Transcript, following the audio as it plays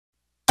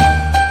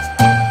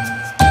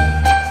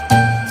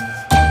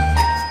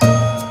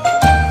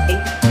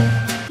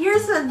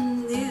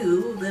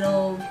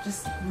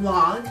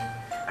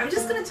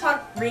just going to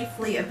talk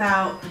briefly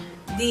about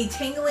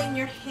detangling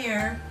your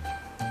hair,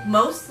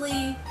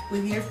 mostly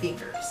with your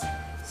fingers.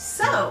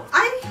 So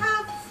I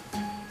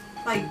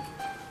have, like,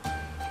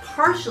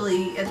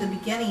 partially at the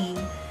beginning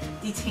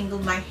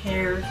detangled my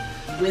hair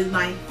with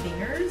my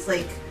fingers,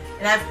 like,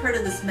 and I've heard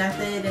of this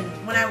method, and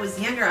when I was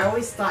younger I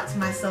always thought to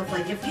myself,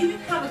 like, if you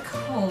didn't have a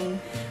comb,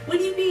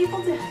 would you be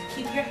able to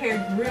keep your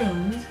hair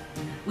groomed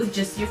with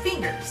just your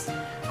fingers?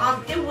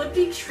 It would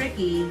be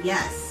tricky,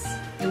 yes.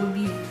 It would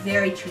be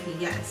very tricky,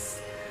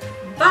 yes.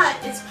 But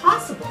it's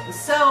possible.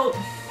 So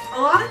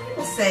a lot of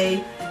people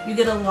say you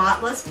get a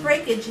lot less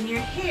breakage in your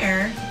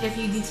hair if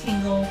you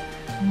detangle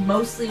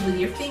mostly with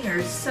your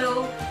fingers.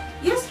 So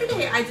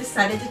yesterday I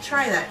decided to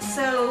try that.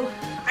 So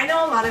I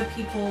know a lot of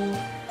people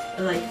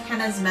are like,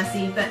 henna's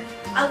messy, but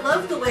I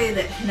love the way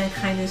that henna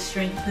kind of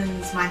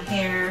strengthens my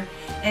hair.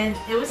 And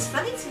it was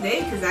funny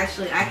today because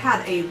actually I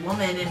had a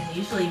woman, and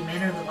usually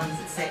men are the ones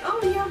that say, oh,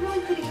 you have really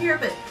pretty hair,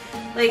 but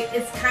like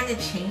it's kind of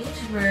changed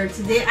where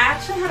today I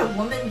actually had a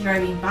woman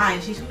driving by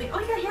and she told me, oh,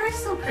 your hair is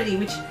so pretty,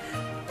 which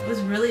was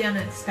really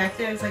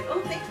unexpected. I was like,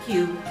 oh, thank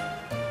you.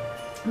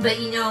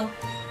 But you know,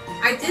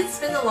 I did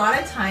spend a lot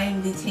of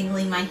time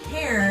detangling my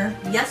hair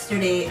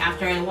yesterday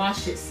after I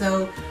washed it.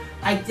 So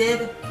I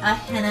did a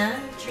henna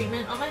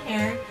treatment on my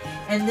hair,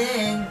 and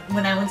then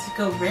when I went to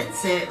go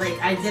rinse it, like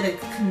I did a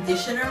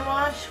conditioner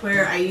wash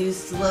where I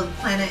used Love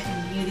Planet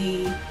and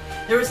Beauty.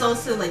 There was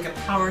also like a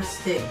Power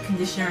Stick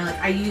conditioner. Like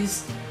I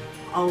used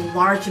a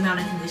large amount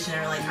of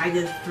conditioner. Like I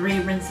did 3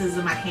 rinses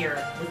of my hair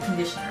with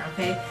conditioner,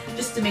 okay?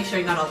 Just to make sure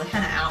I got all the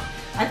henna out.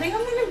 I think I'm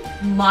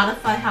gonna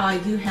modify how I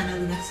do henna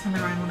the next time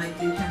around when I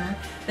do henna.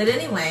 But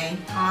anyway,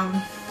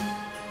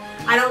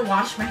 I don't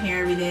wash my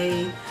hair every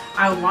day.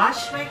 I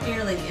wash my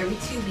hair like every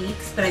 2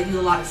 weeks, but I do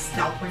a lot of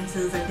scalp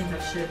rinses. I think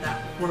I've shared that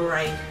before, where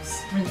I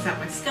rinse out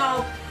my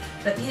scalp.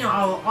 But you know,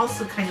 I'll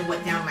also kind of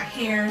wet down my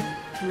hair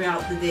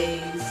throughout the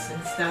days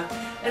and stuff.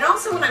 And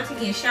also when I'm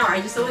taking a shower,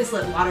 I just always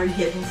let water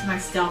get into my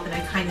scalp and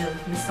I kind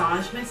of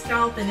massage my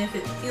scalp. And if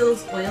it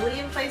feels oily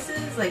in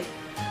places, like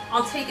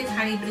I'll take a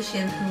tiny bit of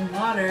shampoo and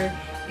water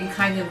and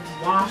kind of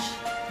wash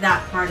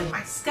that part of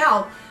my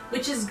scalp,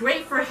 which is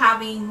great for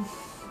having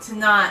to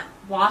not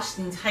wash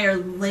the entire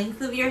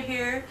length of your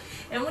hair.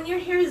 And when your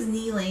hair is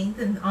knee length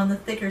and on the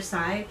thicker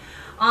side,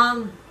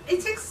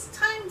 it takes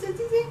time to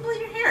detangle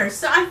your hair.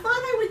 So I thought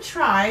I would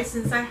try,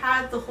 since I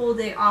had the whole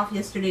day off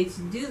yesterday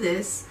to do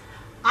this,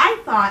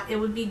 I thought it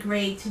would be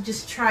great to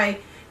just try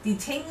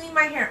detangling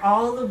my hair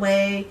all the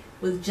way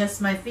with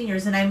just my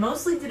fingers. And I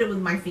mostly did it with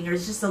my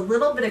fingers, just a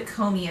little bit of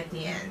combing at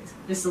the end,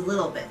 just a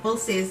little bit. We'll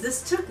say is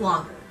this took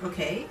longer,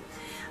 okay?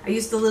 I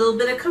used a little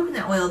bit of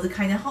coconut oil to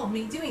kind of help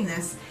me doing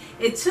this.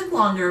 It took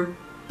longer,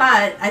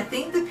 but I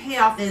think the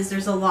payoff is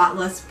there's a lot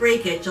less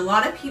breakage. A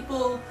lot of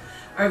people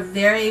are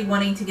very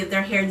wanting to get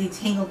their hair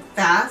detangled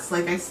fast.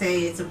 Like I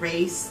say, it's a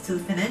race to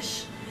the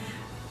finish.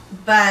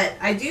 But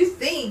I do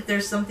think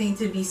there's something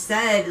to be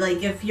said,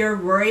 like if you're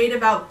worried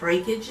about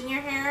breakage in your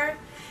hair,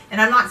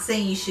 and I'm not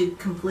saying you should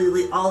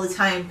completely all the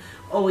time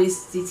always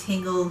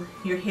detangle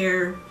your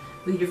hair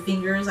with your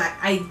fingers.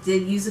 I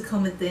did use a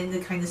comb at the end to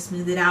kind of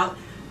smooth it out.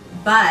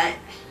 But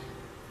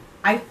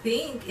I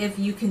think if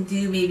you can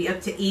do maybe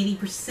up to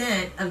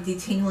 80% of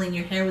detangling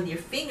your hair with your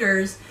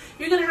fingers,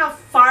 you're going to have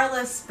far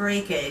less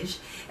breakage.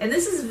 And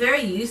this is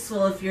very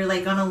useful if you're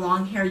like on a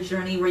long hair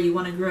journey where you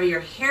want to grow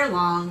your hair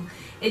long.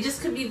 It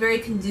just could be very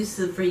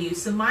conducive for you.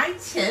 So my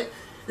tip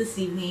this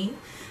evening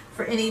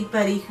for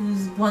anybody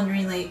who's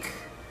wondering, like,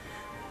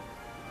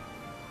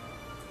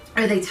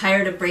 are they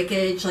tired of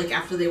breakage like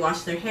after they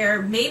wash their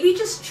hair? Maybe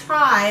just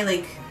try,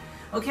 like,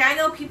 okay, I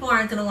know people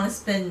aren't going to want to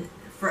spend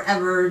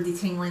forever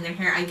detangling their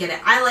hair. I get it.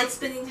 I like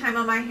spending time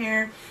on my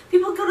hair.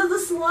 People go to the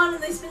salon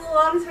and they spend a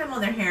lot of time on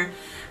their hair.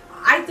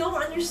 I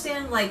don't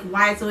understand like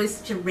why it's always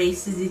such a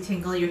race to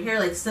detangle your hair.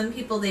 Like some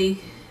people,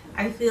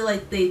 I feel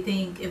like they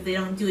think if they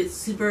don't do it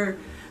super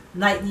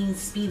lightning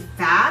speed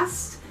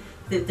fast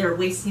that they're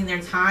wasting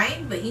their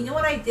time. But you know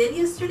what I did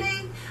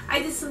yesterday?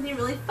 I did something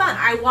really fun.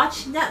 I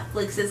watched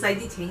Netflix as I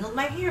detangled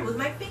my hair with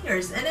my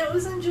fingers, and it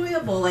was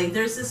enjoyable. Like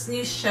there's this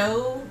new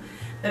show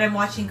that I'm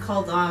watching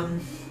called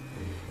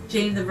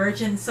Jane the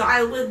Virgin, so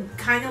I would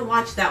kind of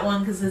watch that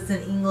one because it's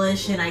in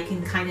English and I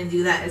can kind of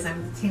do that as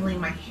I'm detangling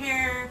my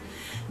hair.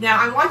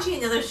 Now I'm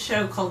watching another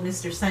show called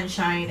Mr.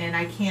 Sunshine, and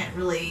I can't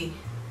really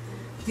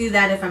do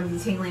that if I'm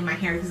detangling my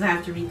hair because I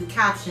have to read the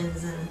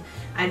captions and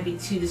I'd be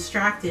too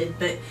distracted.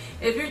 But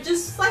if you're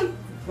just like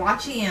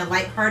watching a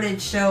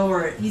lighthearted show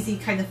or easy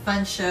kind of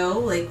fun show,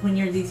 like when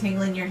you're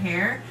detangling your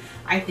hair,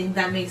 I think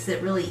that makes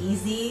it really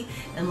easy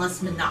and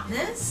less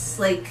monotonous.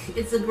 Like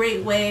it's a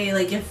great way,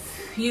 like if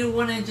you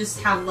want to just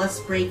have less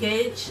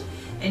breakage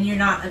and you're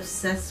not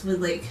obsessed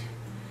with like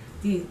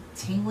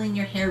detangling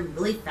your hair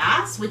really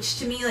fast, which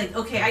to me, like,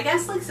 okay, I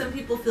guess like some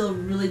people feel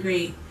really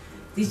great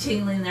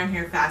detangling their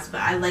hair fast,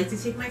 but I like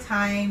to take my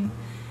time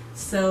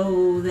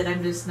so that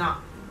I'm just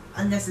not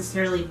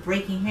unnecessarily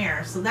breaking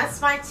hair. So that's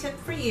my tip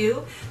for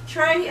you.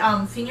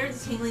 Try finger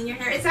detangling your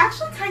hair. It's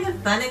actually kind of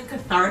fun and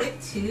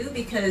cathartic too,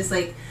 because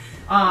like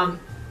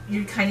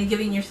you're kind of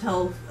giving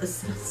yourself a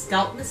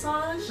scalp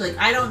massage. Like,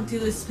 I don't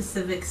do a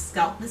specific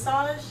scalp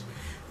massage,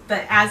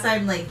 but as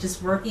I'm like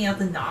just working out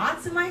the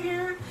knots in my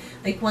hair,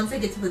 like once I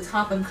get to the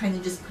top, I'm kind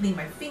of just putting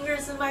my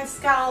fingers in my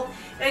scalp,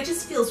 and it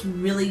just feels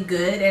really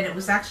good, and it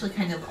was actually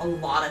kind of a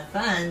lot of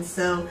fun.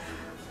 So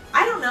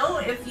I don't know,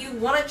 if you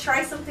want to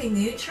try something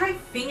new, try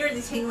finger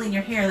detangling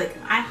your hair. Like,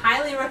 I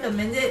highly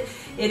recommend it.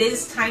 It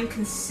is time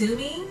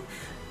consuming,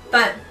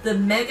 but the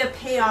mega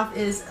payoff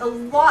is a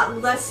lot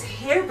less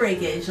hair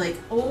breakage. Like,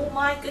 oh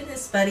my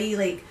goodness, buddy,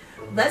 like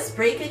less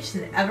breakage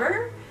than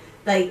ever.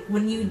 Like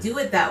when you do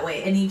it that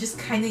way and you just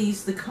kind of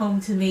use the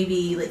comb to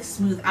maybe like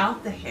smooth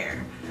out the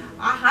hair.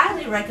 I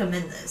highly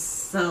recommend this.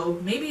 So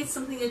maybe it's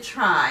something to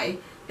try.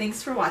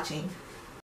 Thanks for watching.